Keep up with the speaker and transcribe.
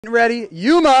Ready?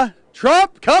 Yuma.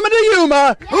 Trump coming to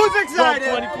Yuma. Yeah. Who's excited?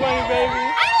 Trump 2020,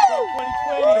 baby.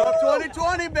 Trump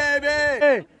 2020, baby.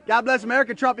 Hey, God bless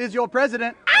America. Trump is your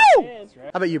president. Ow!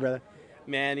 How about you, brother?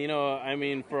 Man, you know, I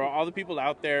mean, for all the people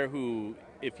out there who,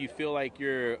 if you feel like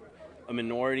you're a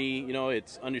minority, you know,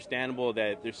 it's understandable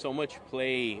that there's so much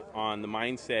play on the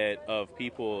mindset of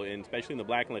people, and especially in the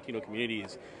Black and Latino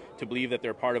communities, to believe that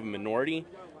they're part of a minority,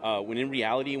 when in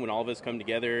reality, when all of us come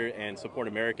together and support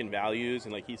American values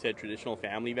and, like he said, traditional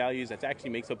family values, that actually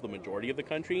makes up the majority of the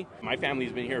country. My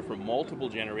family's been here for multiple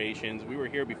generations. We were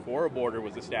here before a border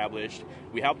was established.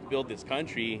 We helped build this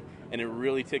country, and it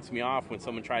really ticks me off when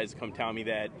someone tries to come tell me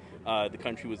that the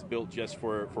country was built just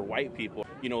for white people.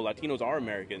 You know, Latinos are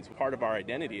Americans, part of our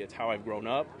identity. It's how I've grown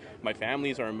up. My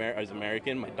family's are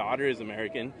American, my daughter is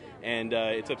American, and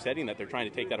it's upsetting that they're trying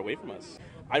to take that away from us.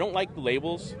 I don't like the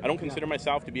labels. I don't consider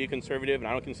myself to be a conservative, and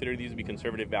I don't consider these to be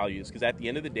conservative values, because at the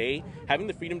end of the day, having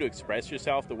the freedom to express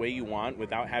yourself the way you want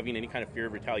without having any kind of fear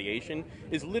of retaliation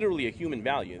is literally a human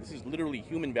value. This is literally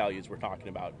human values we're talking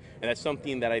about, and that's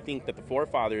something that I think that the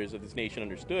forefathers of this nation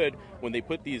understood when they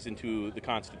put these into the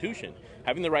Constitution.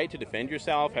 Having the right to defend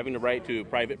yourself, having the right to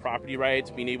private property rights,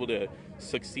 being able to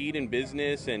succeed in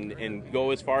business and go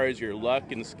as far as your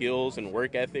luck and skills and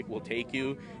work ethic will take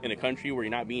you in a country where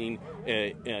you're not being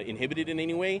inhibited in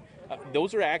any way.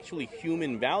 Those are actually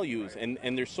human values, and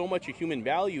there's so much a human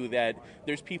value that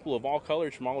there's people of all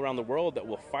colors from all around the world that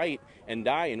will fight and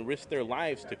die and risk their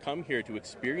lives to come here to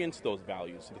experience those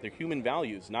values. But they're human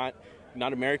values, not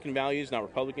American values, not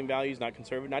Republican values, not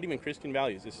conservative, not even Christian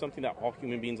values. It's something that all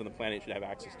human beings on the planet should have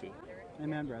access to.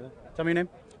 Amen, brother. Tell me your name.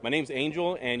 My name's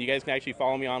Angel, and you guys can actually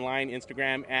follow me online,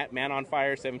 Instagram, at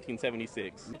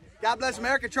manonfire1776. God bless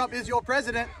America. Trump is your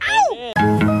president. Ow!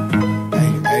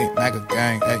 Hey, MAGA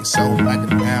gang, hey, so MAGA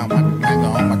down, MAGA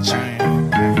on my chain.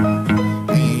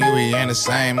 Me and you ain't the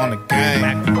same on the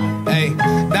game. Hey,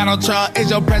 Donald Trump is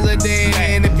your president,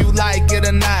 and if you like it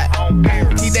or not,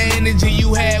 keep the energy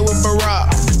you had with Barack.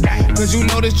 Cause you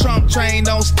know this Trump train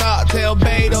don't stop. Tell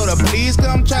Beto to please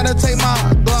come try to take my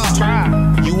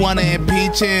Glock. You wanna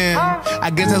impeach him? I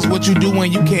guess that's what you do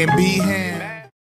when you can't beat him.